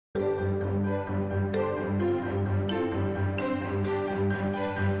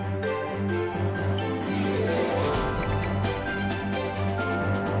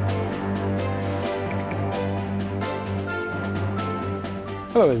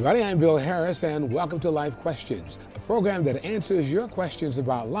Hello everybody, I'm Bill Harris and welcome to Life Questions, a program that answers your questions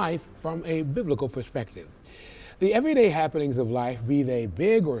about life from a biblical perspective. The everyday happenings of life, be they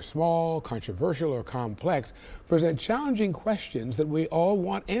big or small, controversial or complex, present challenging questions that we all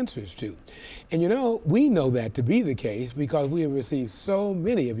want answers to. And you know, we know that to be the case because we have received so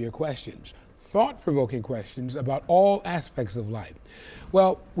many of your questions, thought-provoking questions about all aspects of life.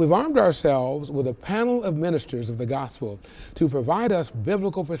 Well, we've armed ourselves with a panel of ministers of the gospel to provide us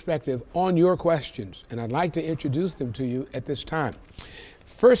biblical perspective on your questions, and I'd like to introduce them to you at this time.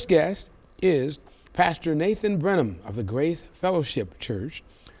 First guest is Pastor Nathan Branim of the Grace Fellowship Church,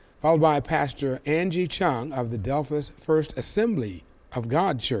 followed by Pastor Angie Chung of the Delphus First Assembly of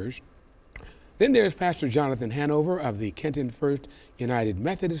God Church. Then there's Pastor Jonathan Hanover of the Kenton First United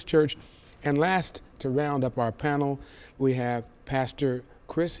Methodist Church. And last, to round up our panel, we have Pastor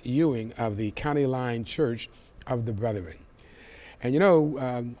Chris Ewing of the County Line Church of the Brethren. And you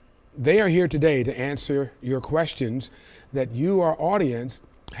know, they are here today to answer your questions that you, our audience,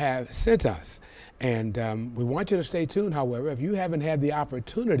 have sent us. And we want you to stay tuned, however. If you haven't had the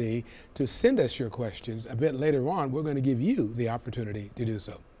opportunity to send us your questions, a bit later on, we're going to give you the opportunity to do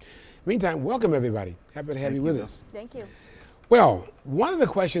so. Meantime, welcome everybody. Happy to have you with us. Thank you. Well, one of the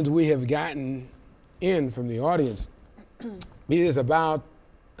questions we have gotten in from the audience is about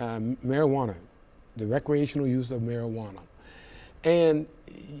marijuana, the recreational use of marijuana. And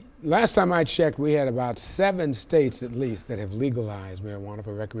last time I checked, we had about 7 states at least that have legalized marijuana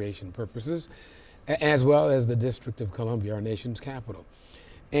for recreation purposes, as well as the District of Columbia, our nation's capital.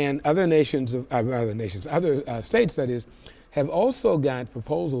 And other states, that is, have also got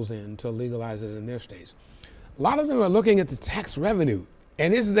proposals in to legalize it in their states. A lot of them are looking at the tax revenue,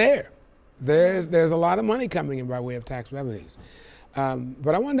 and it's there. There's a lot of money coming in by way of tax revenues.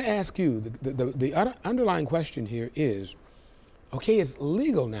 But I wanted to ask you, the underlying question here is, okay, it's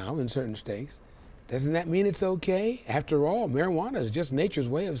legal now in certain states. Doesn't that mean it's okay? After all, marijuana is just nature's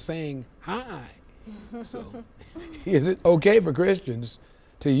way of saying hi. So is it okay for Christians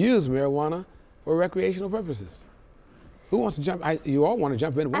to use marijuana for recreational purposes? Who wants to jump? You all want to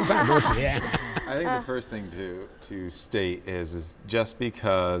jump in at one time, don't you? Yeah. I think the first thing to state is just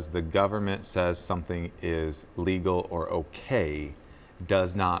because the government says something is legal or okay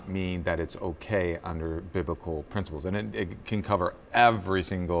does not mean that it's okay under biblical principles. And it can cover every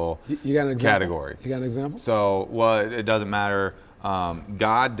single category. You got an example? So, well, it doesn't matter.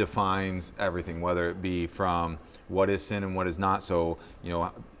 God defines everything, whether it be from what is sin and what is not. So, you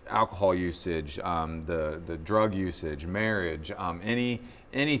know, alcohol usage, the drug usage, marriage,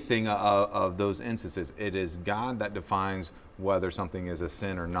 anything of those instances, it is God that defines whether something is a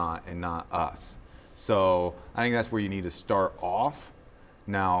sin or not, and not us. So I think that's where you need to start off.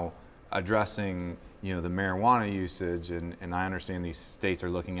 Now, addressing, you know, the marijuana usage, and I understand these states are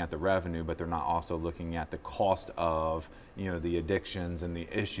looking at the revenue, but they're not also looking at the cost of, you know, the addictions and the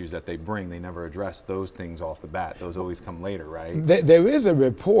issues that they bring. They never address those things off the bat. Those always come later, right? There is a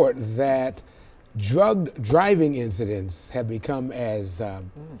report that drug driving incidents have become as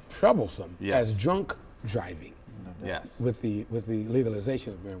troublesome as drunk driving. Yes. With the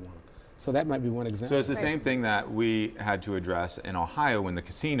legalization of marijuana. So that might be one example. So it's the same thing that we had to address in Ohio when the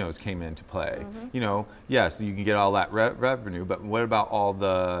casinos came into play. You know, yes, you can get all that revenue, but what about all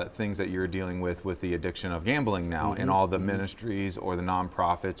the things that you're dealing with the addiction of gambling now, and all the ministries or the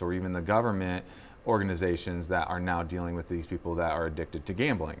nonprofits or even the government organizations that are now dealing with these people that are addicted to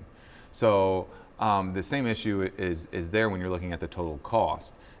gambling. So the same issue is there when you're looking at the total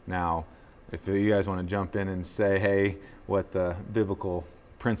cost. Now, if you guys want to jump in and say, hey, what the biblical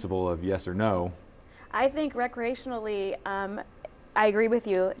principle of yes or no. I think recreationally, I agree with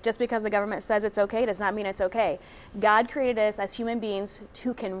you. Just because the government says it's okay does not mean it's okay. God created us as human beings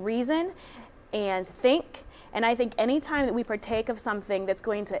who can reason and think. And I think any time that we partake of something that's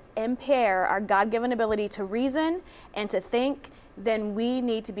going to impair our God-given ability to reason and to think, then we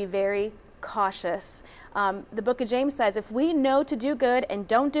need to be very cautious. The book of James says, if we know to do good and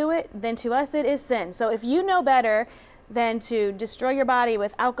don't do it, then to us it is sin. So if you know better than to destroy your body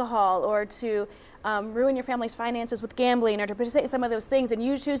with alcohol, or to ruin your family's finances with gambling, or to participate in some of those things, and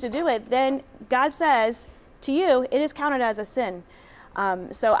you choose to do it, then God says to you, it is counted as a sin.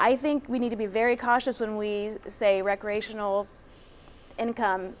 So I think we need to be very cautious when we say recreational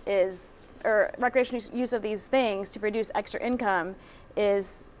income is, or recreational use of these things to produce extra income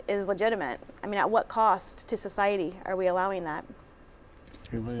is legitimate. I mean, at what cost to society are we allowing that?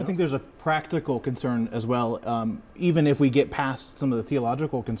 Anybody I else? think there's a practical concern as well, even if we get past some of the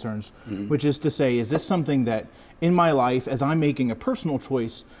theological concerns, which is to say, is this something that in my life, as I'm making a personal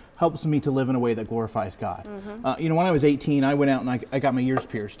choice, helps me to live in a way that glorifies God? You know, when I was 18, I went out and I got my ears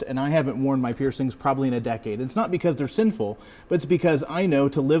pierced, and I haven't worn my piercings probably in a decade. It's not because they're sinful, but it's because I know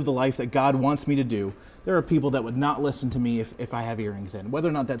to live the life that God wants me to do, there are people that would not listen to me if I have earrings in, whether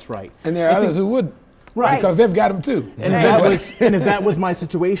or not that's right. And there are others who would. Right. Because they've got them too. And if that was my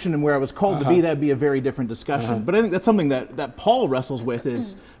situation and where I was called to be, that'd be a very different discussion. But I think that's something that Paul wrestles with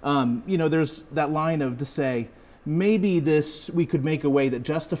is, you know, there's that line of to say, maybe this, we could make a way that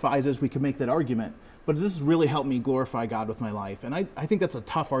justifies us, we could make that argument, but does this really help me glorify God with my life? And I think that's a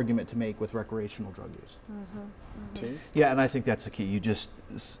tough argument to make with recreational drug use. Yeah, and I think that's the key. You just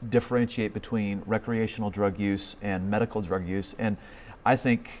differentiate between recreational drug use and medical drug use. And I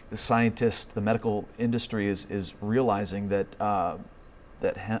think the scientists, the medical industry is realizing that the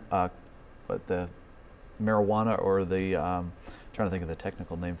marijuana or the trying to think of the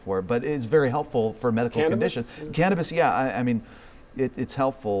technical name for it, but it's very helpful for medical conditions. Cannabis, yeah, I mean, it's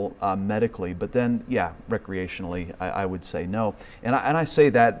helpful medically, but then, yeah, recreationally, I would say no. And I say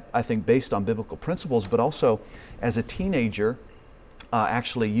that, I think, based on biblical principles, but also as a teenager,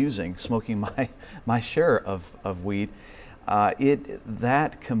 actually smoking my share of weed,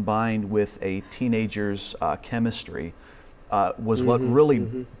 that combined with a teenager's chemistry was what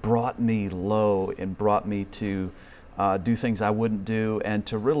really brought me low and brought me to do things I wouldn't do, and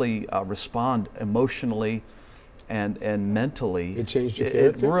to really respond emotionally and mentally. It changed your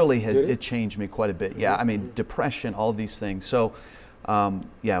character? It really it changed me quite a bit. Yeah, I mean, depression, all of these things. So,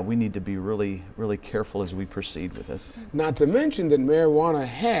 yeah, we need to be really, really careful as we proceed with this. Not to mention that marijuana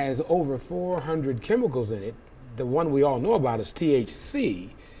has over 400 chemicals in it. The one we all know about is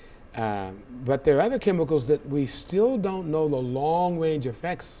THC. But there are other chemicals that we still don't know the long-range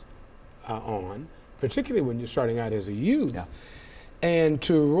effects on, particularly when you're starting out as a youth. Yeah. And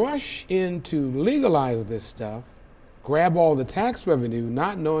to rush in to legalize this stuff, grab all the tax revenue,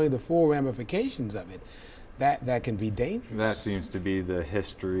 not knowing the full ramifications of it, that can be dangerous. That seems to be the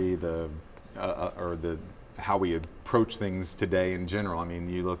history, how we approach things today in general. I mean,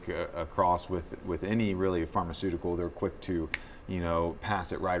 you look across with any really pharmaceutical, they're quick to,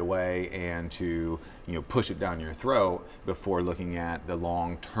 pass it right away and to, push it down your throat before looking at the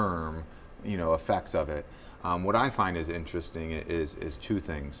long-term, effects of it. What I find is interesting is two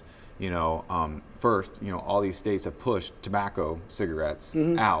things. First, all these states have pushed tobacco cigarettes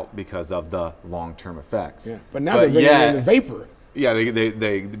out because of the long-term effects. Yeah. But now they're bringing in the vapor. Yeah,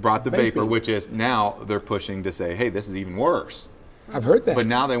 they brought the vapor, which is now they're pushing to say, hey, this is even worse. I've heard that. But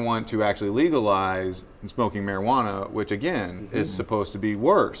now they want to actually legalize smoking marijuana, which again is supposed to be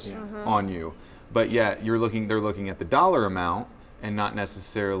worse on you. But yet they're looking at the dollar amount and not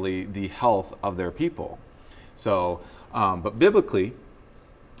necessarily the health of their people. So, but biblically,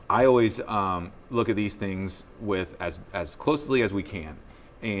 I always look at these things with as closely as we can.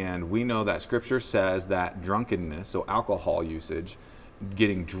 And we know that Scripture says that drunkenness, so alcohol usage,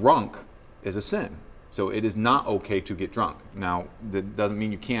 getting drunk is a sin. So it is not okay to get drunk. Now, that doesn't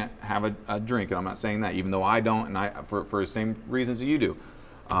mean you can't have a drink, and I'm not saying that, even though I don't, and for the same reasons that you do.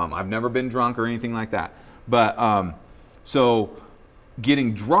 I've never been drunk or anything like that. But so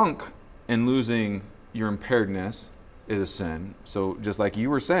getting drunk and losing your impairedness is a sin. So just like you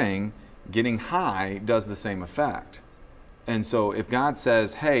were saying, getting high does the same effect. And so if God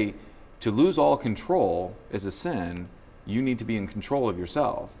says, hey, to lose all control is a sin, you need to be in control of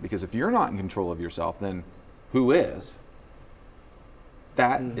yourself. Because if you're not in control of yourself, then who is?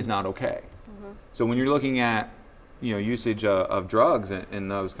 That is not okay. So when you're looking at usage of drugs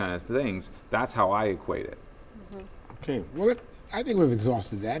and those kind of things, that's how I equate it. Okay, well, I think we've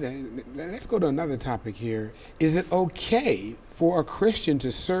exhausted that. Let's go to another topic here. Is it okay for a Christian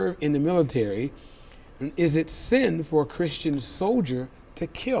to serve in the military? Is it sin for a Christian soldier to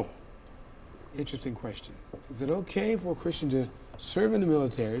kill? Interesting question. Is it okay for a Christian to serve in the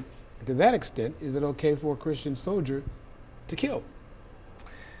military? And to that extent, is it okay for a Christian soldier to kill?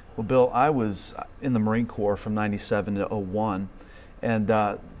 Well, Bill, I was in the Marine Corps from 97 to 01, and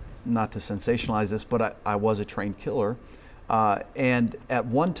not to sensationalize this, but I was a trained killer. And at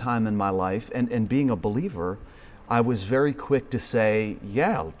one time in my life, and being a believer, I was very quick to say,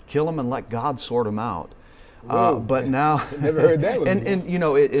 yeah, kill them and let God sort them out. But now, never heard that one. And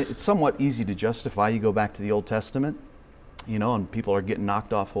it's somewhat easy to justify. You go back to the Old Testament, and people are getting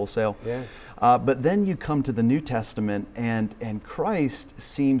knocked off wholesale. Yeah. But then you come to the New Testament, and Christ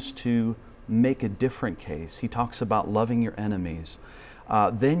seems to make a different case. He talks about loving your enemies.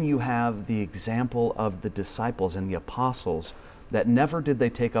 Then you have the example of the disciples and the apostles that never did they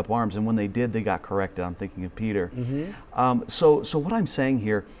take up arms, and when they did, they got corrected. I'm thinking of Peter. So what I'm saying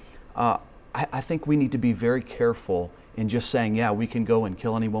here, I think we need to be very careful in just saying, yeah, we can go and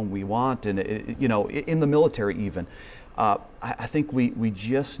kill anyone we want, and in the military even. I think we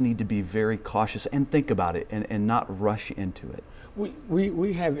just need to be very cautious and think about it and not rush into it.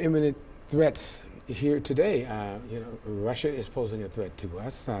 We have imminent threats here today. Russia is posing a threat to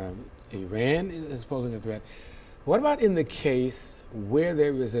us. Iran is posing a threat. What about in the case where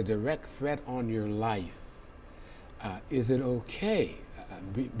there is a direct threat on your life? Is it okay,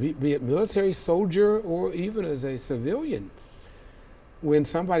 be it military, soldier, or even as a civilian, when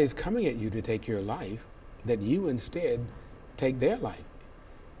somebody's coming at you to take your life, that you instead take their life?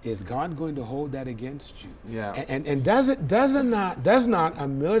 Is God going to hold that against you? Yeah. And does not a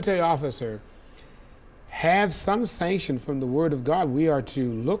military officer have some sanction from the Word of God? We are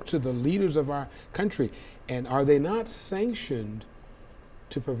to look to the leaders of our country, and are they not sanctioned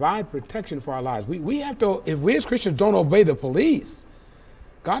to provide protection for our lives? We have to, if we as Christians don't obey the police,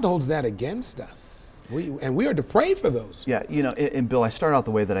 God holds that against us. We are to pray for those. Yeah, and Bill, I start out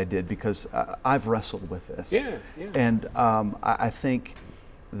the way that I did because I've wrestled with this. Yeah. And I think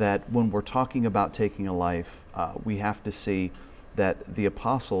that when we're talking about taking a life, we have to see that the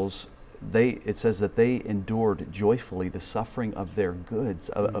apostles, it says that they endured joyfully the suffering of their goods,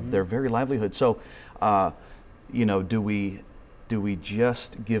 of their very livelihood. So, do we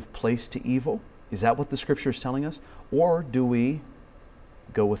just give place to evil? Is that what the Scripture is telling us? Or do we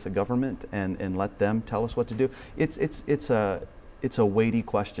go with the government and let them tell us what to do? It's a weighty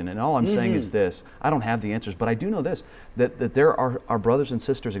question, and all I'm saying is this: I don't have the answers, but I do know this: that there are brothers and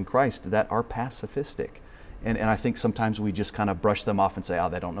sisters in Christ that are pacifistic. And I think sometimes we just kind of brush them off and say, oh,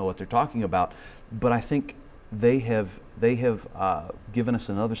 they don't know what they're talking about. But I think they have given us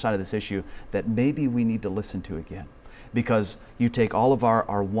another side of this issue that maybe we need to listen to again. Because you take all of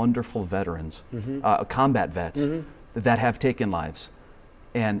our wonderful veterans, combat vets, that have taken lives.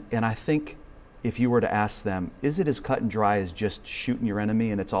 And I think if you were to ask them, is it as cut and dry as just shooting your enemy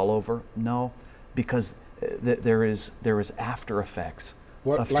and it's all over? No, because there is after effects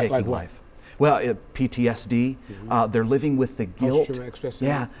of taking life. Well, PTSD, they're living with the guilt.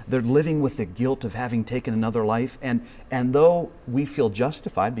 Yeah, they're living with the guilt of having taken another life. And though we feel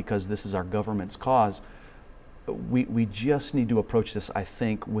justified because this is our government's cause, we just need to approach this, I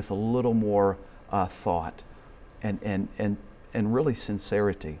think, with a little more thought and really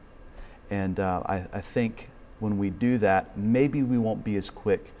sincerity. And I think when we do that, maybe we won't be as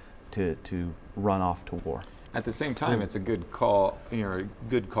quick to run off to war. At the same time, it's a good call, a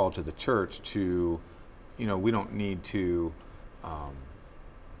good call to the church to, we don't need to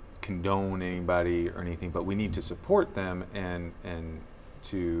condone anybody or anything, but we need to support them and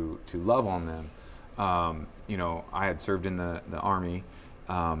to love on them. I had served in the Army,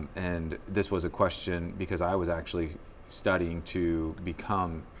 and this was a question because I was actually studying to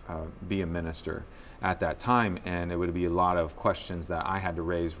be a minister at that time, and it would be a lot of questions that I had to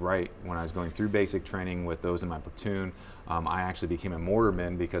raise right when I was going through basic training with those in my platoon. I actually became a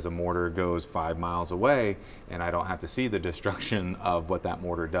mortarman because a mortar goes 5 miles away, and I don't have to see the destruction of what that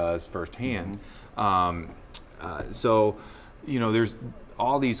mortar does firsthand. So, there's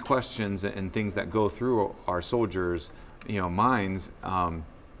all these questions and things that go through our soldiers, minds.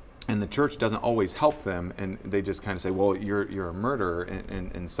 And the church doesn't always help them, and they just kind of say, well, you're a murderer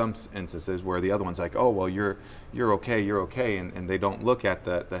in some instances, where the other one's like, oh, well, you're okay, and they don't look at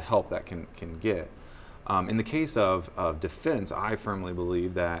the help that can get. In the case of defense, I firmly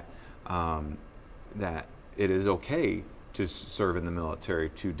believe that that it is okay to serve in the military,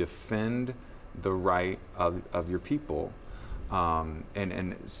 to defend the right of your people.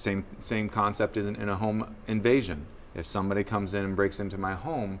 And same concept is in a home invasion. If somebody comes in and breaks into my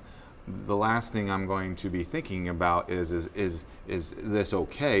home, the last thing I'm going to be thinking about is this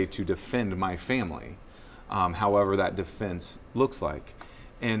okay to defend my family, however that defense looks like.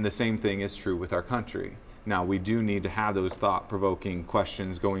 And the same thing is true with our country. Now, we do need to have those thought-provoking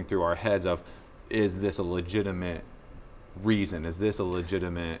questions going through our heads of, is this a legitimate reason? Is this a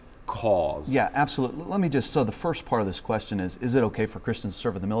legitimate cause? Yeah, absolutely. Let me so the first part of this question is it okay for Christians to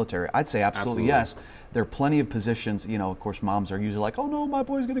serve in the military? I'd say absolutely yes. There are plenty of positions, of course, moms are usually like, oh no, my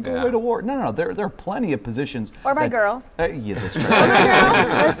boy's going to go away to war. No, there are plenty of positions. Or my girl. Yeah, that's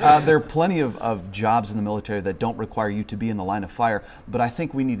right. There are plenty of jobs in the military that don't require you to be in the line of fire, but I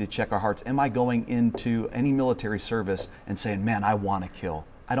think we need to check our hearts. Am I going into any military service and saying, man, I want to kill?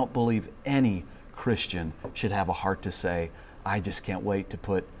 I don't believe any Christian should have a heart to say, I just can't wait to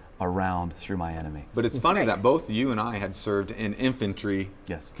put around through my enemy. But it's funny that both you and I had served in infantry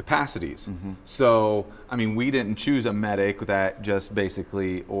capacities. So, I mean, we didn't choose a medic that just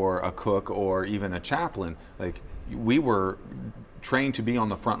basically, or a cook, or even a chaplain. Like, we were trained to be on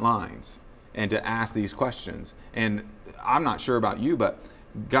the front lines and to ask these questions. And I'm not sure about you, but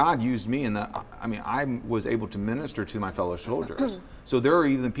God used me in that. I mean, I was able to minister to my fellow soldiers. So there are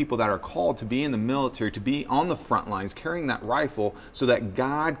even people that are called to be in the military, to be on the front lines, carrying that rifle, so that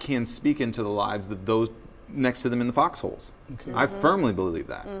God can speak into the lives of those next to them in the foxholes. I firmly believe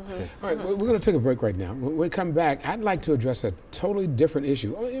that. All right, we're going to take a break right now. When we come back, I'd like to address a totally different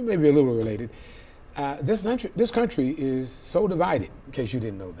issue. It may be a little related. This country is so divided, in case you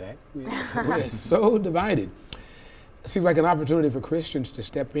didn't know that. We're so divided. It seems like an opportunity for Christians to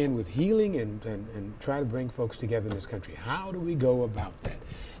step in with healing and try to bring folks together in this country. How do we go about that?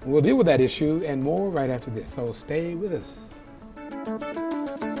 And we'll deal with that issue and more right after this, so stay with us.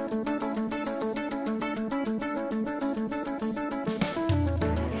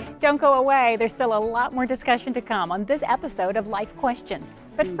 Don't go away. There's still a lot more discussion to come on this episode of Life Questions.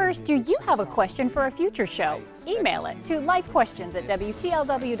 But first, do you have a question for a future show? Email it to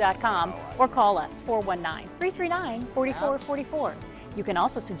lifequestions@wtlw.com or call us 419-339-4444. You can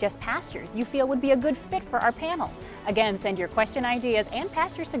also suggest pastors you feel would be a good fit for our panel. Again, send your question ideas and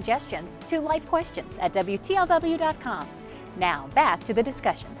pastor suggestions to lifequestions@wtlw.com. Now, back to the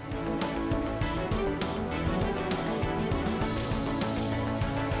discussion.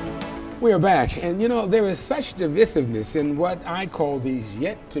 We are back, and you know, there is such divisiveness in what I call these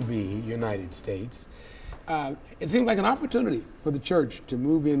yet-to-be United States. It seems like an opportunity for the church to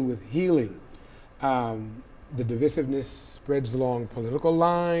move in with healing. The divisiveness spreads along political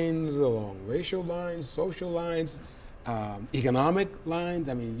lines, along racial lines, social lines, economic lines.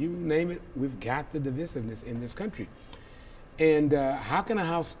 I mean, you name it, we've got the divisiveness in this country. And how can a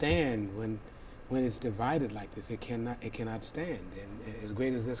house stand when it's divided like this? It cannot stand. And as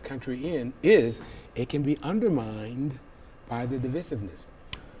great as this country is, it can be undermined by the divisiveness.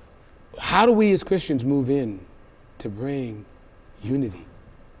 How do we as Christians move in to bring unity?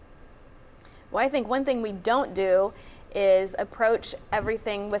 Well, I think one thing we don't do is approach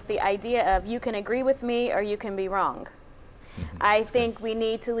everything with the idea of you can agree with me or you can be wrong. I think we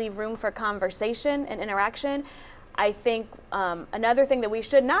need to leave room for conversation and interaction. I think another thing that we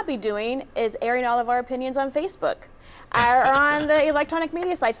should not be doing is airing all of our opinions on Facebook or on the electronic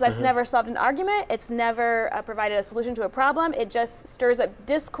media sites. So that's never solved an argument. It's never provided a solution to a problem. It just stirs up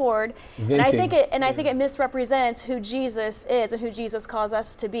discord. And I think it misrepresents who Jesus is and who Jesus calls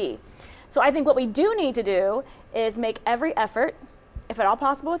us to be. So I think what we do need to do is make every effort, if at all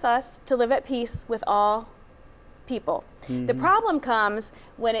possible with us, to live at peace with all people. The problem comes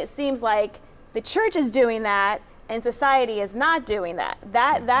when it seems like the church is doing that and society is not doing that.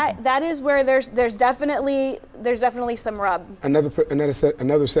 That is where there's definitely some rub.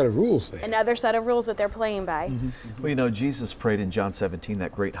 Another set of rules there. Another set of rules that they're playing by. Well, you know, Jesus prayed in John 17,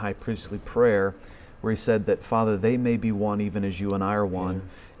 that great high priestly prayer, where he said that, Father, they may be one even as you and I are one,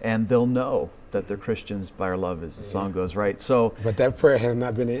 and they'll know that they're Christians by our love, as the song goes, right? So, but that prayer has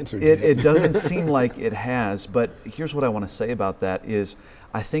not been answered yet. It doesn't seem like it has, but here's what I want to say about that is,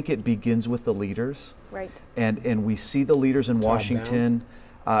 I think it begins with the leaders. Right. And we see the leaders in Washington.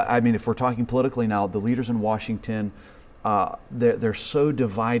 I mean, if we're talking politically now, the leaders in Washington, they're so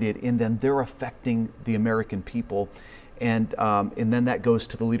divided, and then they're affecting the American people. And then that goes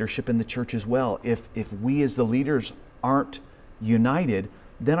to the leadership in the church as well. If we as the leaders aren't united,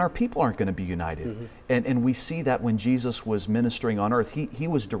 then our people aren't going to be united. And we see that when Jesus was ministering on earth, he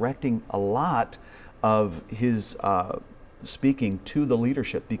was directing a lot of his speaking to the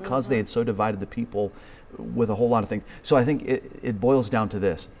leadership because they had so divided the people with a whole lot of things. So I think it boils down to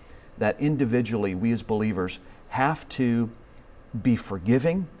this, that individually we as believers have to be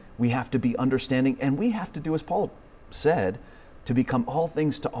forgiving, we have to be understanding, and we have to do, as Paul said, to become all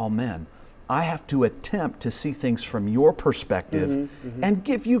things to all men. I have to attempt to see things from your perspective and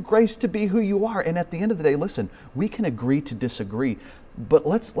give you grace to be who you are. And at the end of the day, listen, we can agree to disagree, but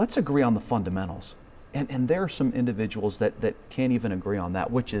let's agree on the fundamentals. And there are some individuals that can't even agree on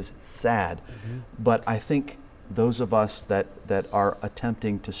that, which is sad. But I think those of us that are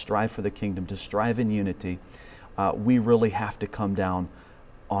attempting to strive for the kingdom, to strive in unity, we really have to come down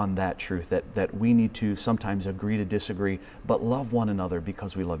on that truth, that we need to sometimes agree to disagree, but love one another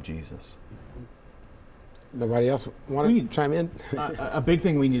because we love Jesus. Nobody else want to chime in? A big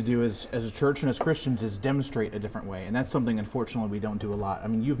thing we need to do as a church and as Christians is demonstrate a different way. And that's something, unfortunately, we don't do a lot. I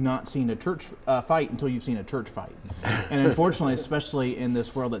mean, you've not seen a church fight until you've seen a church fight. And unfortunately, especially in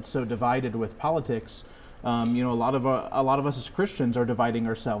this world that's so divided with politics, You know, a lot of us as Christians are dividing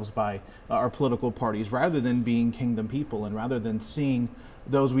ourselves by our political parties rather than being kingdom people and rather than seeing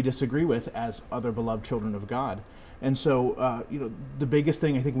those we disagree with as other beloved children of God. And so, you know, the biggest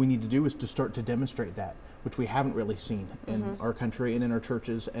thing I think we need to do is to start to demonstrate that, which we haven't really seen in our country and in our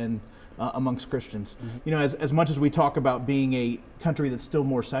churches and amongst Christians. You know, as much as we talk about being a country that's still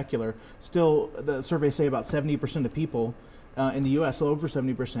more secular, still the surveys say about 70% of people in the U.S., over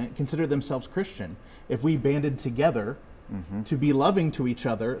 70%, consider themselves Christian. If we banded together to be loving to each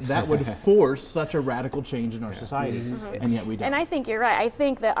other, that would force such a radical change in our society, and yet we don't. And I think you're right. I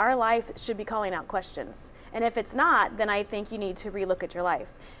think that our life should be calling out questions. And if it's not, then I think you need to relook at your life.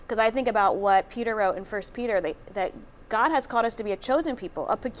 Because I think about what Peter wrote in 1 Peter, that God has called us to be a chosen people,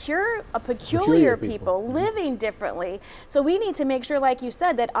 a peculiar people, living differently. So we need to make sure, like you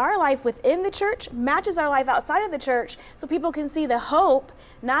said, that our life within the church matches our life outside of the church so people can see the hope,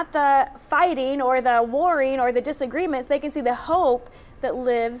 not the fighting or the warring or the disagreements. They can see the hope that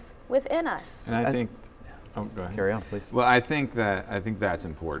lives within us. And I think, oh, go ahead. Carry on, please. Well, I think that's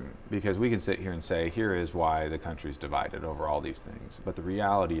important because we can sit here and say, here is why the country's divided over all these things. But the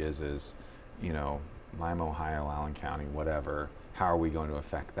reality is, you know, Lima, Ohio, Allen County, whatever, how are we going to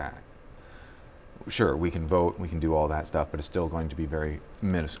affect that? Sure, we can vote, we can do all that stuff, but it's still going to be very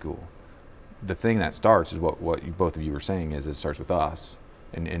minuscule. The thing that starts is what you, both of you were saying is it starts with us,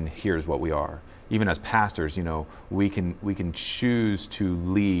 and here's what we are. Even as pastors, you know, we can choose to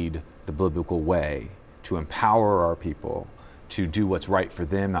lead the biblical way, to empower our people, to do what's right for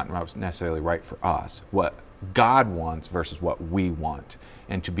them, not necessarily right for us. What God wants versus what we want,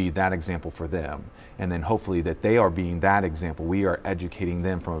 and to be that example for them. And then hopefully that they are being that example. We are educating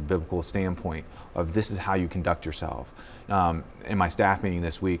them from a biblical standpoint of this is how you conduct yourself. In my staff meeting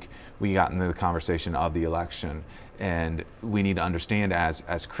this week, we got into the conversation of the election, and we need to understand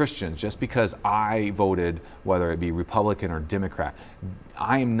as Christians, just because I voted, whether it be Republican or Democrat,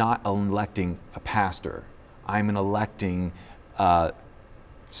 I am not electing a pastor. I'm an electing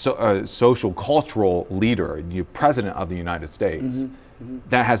social cultural leader, the president of the United States.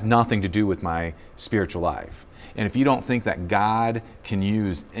 That has nothing to do with my spiritual life. And if you don't think that God can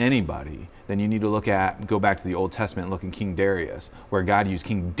use anybody, then you need to go back to the Old Testament and look at King Darius, where God used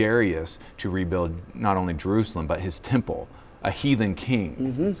King Darius to rebuild not only Jerusalem, but his temple, a heathen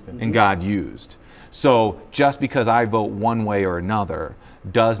king, and God used. So just because I vote one way or another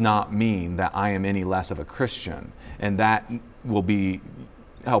does not mean that I am any less of a Christian. And that will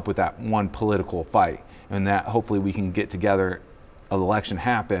help with that one political fight. And that hopefully we can get together. An election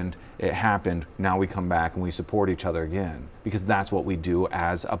happened, it happened, now we come back and we support each other again, because that's what we do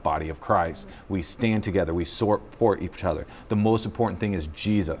as a body of Christ. We stand together, we support each other. The most important thing is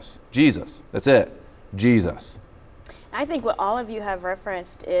Jesus. Jesus, that's it, Jesus. I think what all of you have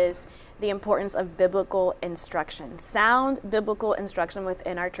referenced is the importance of biblical instruction, sound biblical instruction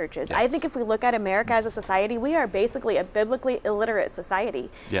within our churches. Yes. I think if we look at America as a society, we are basically a biblically illiterate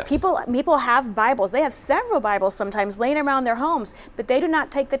society. Yes. People have Bibles. They have several Bibles sometimes laying around their homes, but they do not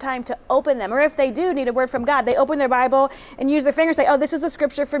take the time to open them. Or if they do need a word from God, they open their Bible and use their finger and say, oh, this is the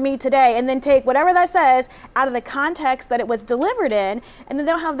scripture for me today, and then take whatever that says out of the context that it was delivered in, and then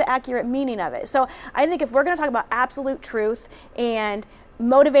they don't have the accurate meaning of it. So I think if we're going to talk about absolute truth and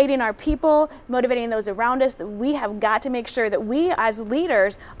motivating our people, motivating those around us, that we have got to make sure that we as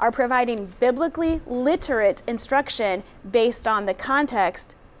leaders are providing biblically literate instruction based on the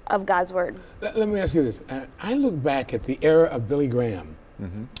context of God's word. Let me ask you this. I look back at the era of Billy Graham,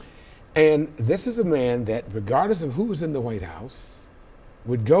 and this is a man that, regardless of who was in the White House,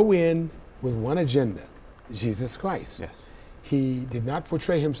 would go in with one agenda, Jesus Christ. Yes. He did not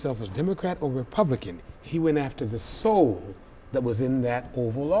portray himself as Democrat or Republican. He went after the soul that was in that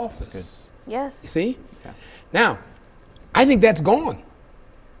Oval Office. Yes. You see? Yeah. Now, I think that's gone.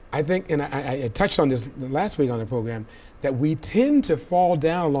 I think, and I touched on this last week on the program, that we tend to fall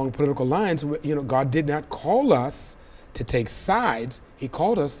down along political lines. You know, God did not call us to take sides. He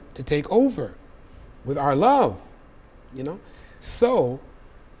called us to take over with our love, you know? So,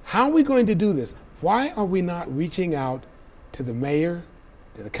 how are we going to do this? Why are we not reaching out to the mayor,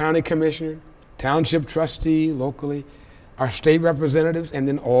 to the county commissioner, township trustee locally, our state representatives, and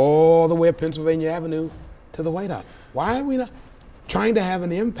then all the way up Pennsylvania Avenue to the White House? Why are we not trying to have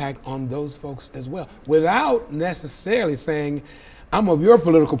an impact on those folks as well, without necessarily saying, I'm of your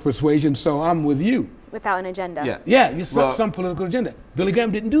political persuasion, so I'm with you? Without an agenda. Yeah, some political agenda. Billy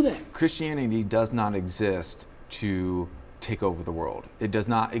Graham didn't do that. Christianity does not exist to take over the world. It does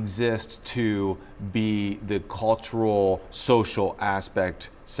not exist to be the cultural, social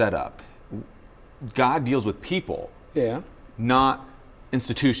aspect set up. God deals with people. Yeah. Not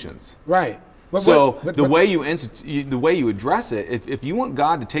institutions. Right. The way you address it, if you want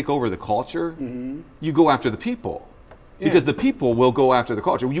God to take over the culture, you go after the people. Because the people will go after the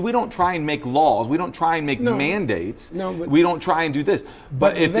culture. We don't try and make laws. We don't try and make mandates. No, we don't try and do this.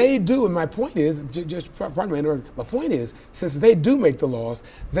 But if they do, and my point is, pardon me, my point is, since they do make the laws,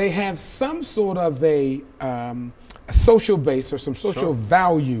 they have some sort of a social base or some social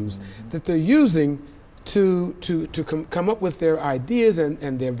values that they're using to come up with their ideas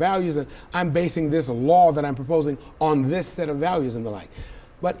and their values. And I'm basing this law that I'm proposing on this set of values and the like.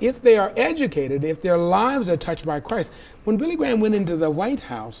 But if they are educated, if their lives are touched by Christ, when Billy Graham went into the White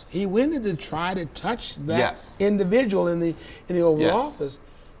House, he went in to try to touch that individual in the Oval Office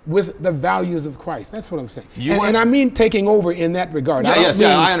with the values of Christ. That's what I'm saying. And I mean taking over in that regard.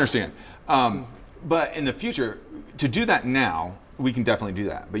 I understand. But in the future, to do that now, we can definitely do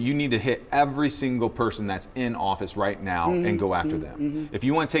that. But you need to hit every single person that's in office right now and go after them. If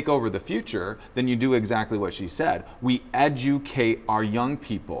you want to take over the future, then you do exactly what she said. We educate our young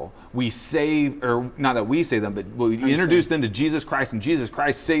people. We save, or not that we save them, but we introduce them to Jesus Christ, and Jesus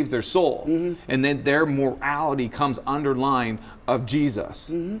Christ saves their soul. And then their morality comes underlined of Jesus.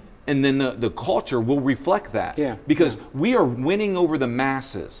 And then the culture will reflect that. Because we are winning over the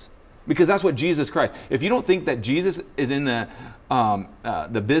masses. Because that's what Jesus Christ. If you don't think that Jesus is in the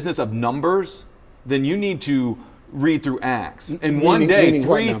business of numbers, then you need to read through Acts. In one day,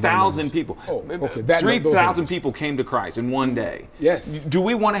 3,000 people. 3,000 people came to Christ in one day. Yes. Do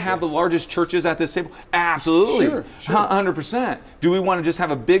we want to have the largest churches at this table? Absolutely. Sure. 100%. Do we want to just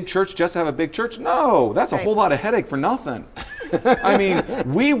have a big church, just to have a big church? No, that's a whole lot of headache for nothing. I mean,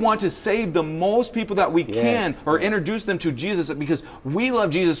 we want to save the most people that we can, or introduce them to Jesus, because we love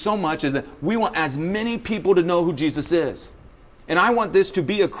Jesus so much is that we want as many people to know who Jesus is. And I want this to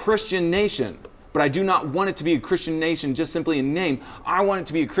be a Christian nation, but I do not want it to be a Christian nation just simply in name. I want it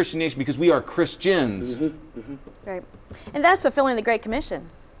to be a Christian nation because we are Christians. Right. And that's fulfilling the Great Commission.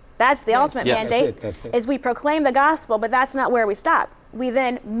 That's the ultimate mandate, that's it. Is we proclaim the gospel, but that's not where we stop. We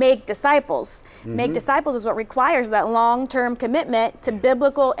then make disciples. Make disciples is what requires that long-term commitment to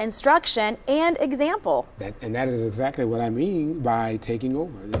biblical instruction and example. And that is exactly what I mean by taking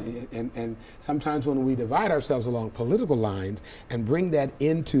over. And sometimes when we divide ourselves along political lines and bring that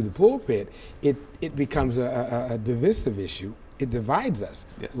into the pulpit, it becomes a divisive issue. It divides us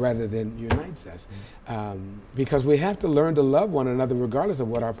rather than unites us. Because we have to learn to love one another regardless of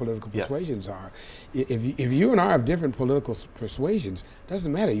what our political persuasions are. If you and I have different political persuasions,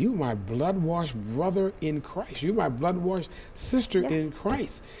 doesn't matter. You're my blood-washed brother in Christ. You're my blood-washed sister in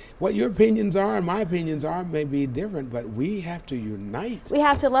Christ. What your opinions are and my opinions are may be different, but we have to unite. We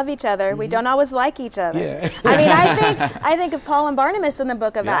have to love each other. We don't always like each other. I mean, I think of Paul and Barnabas in the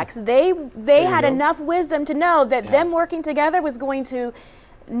book of Acts. They had enough wisdom to know that them working together was going to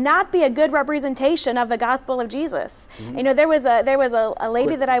not be a good representation of the gospel of Jesus. You know, there was a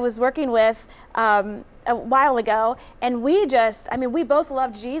lady that I was working with a while ago, and we both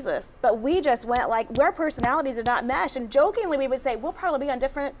loved Jesus, but we just went like, our personalities did not mesh, and jokingly we would say, we'll probably be on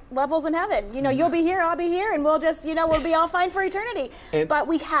different levels in heaven. You know, you'll be here, I'll be here, and we'll just, we'll be all fine for eternity. But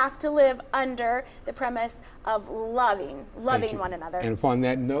we have to live under the premise of loving one another. And upon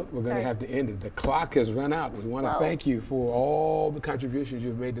that note, we're going to have to end it. The clock has run out. We want to thank you for all the contributions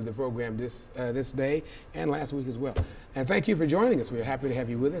you've made to the program this day and last week as well. And thank you for joining us. We're happy to have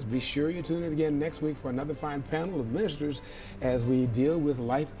you with us. Be sure you tune in again next week for another fine panel of ministers as we deal with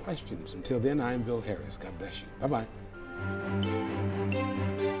life questions. Until then, I'm Bill Harris. God bless you. Bye-bye.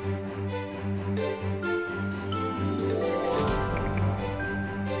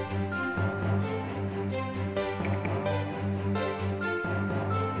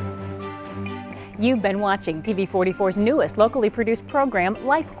 You've been watching TV44's newest locally produced program,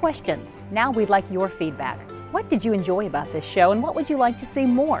 Life Questions. Now we'd like your feedback. What did you enjoy about this show, and what would you like to see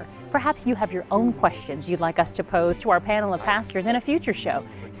more? Perhaps you have your own questions you'd like us to pose to our panel of pastors in a future show.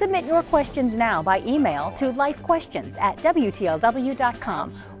 Submit your questions now by email to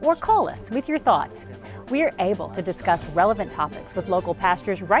lifequestions@WTLW.com or call us with your thoughts. We're able to discuss relevant topics with local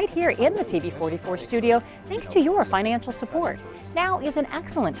pastors right here in the TV44 studio thanks to your financial support. Now is an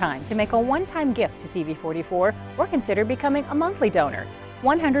excellent time to make a one-time gift to TV44 or consider becoming a monthly donor.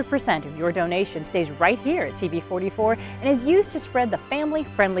 100% of your donation stays right here at TV44 and is used to spread the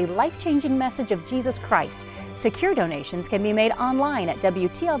family-friendly, life-changing message of Jesus Christ. Secure donations can be made online at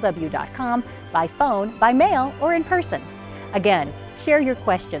WTLW.com, by phone, by mail, or in person. Again, share your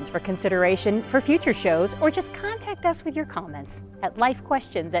questions for consideration for future shows or just contact us with your comments at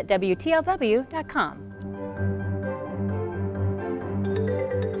lifequestions@WTLW.com.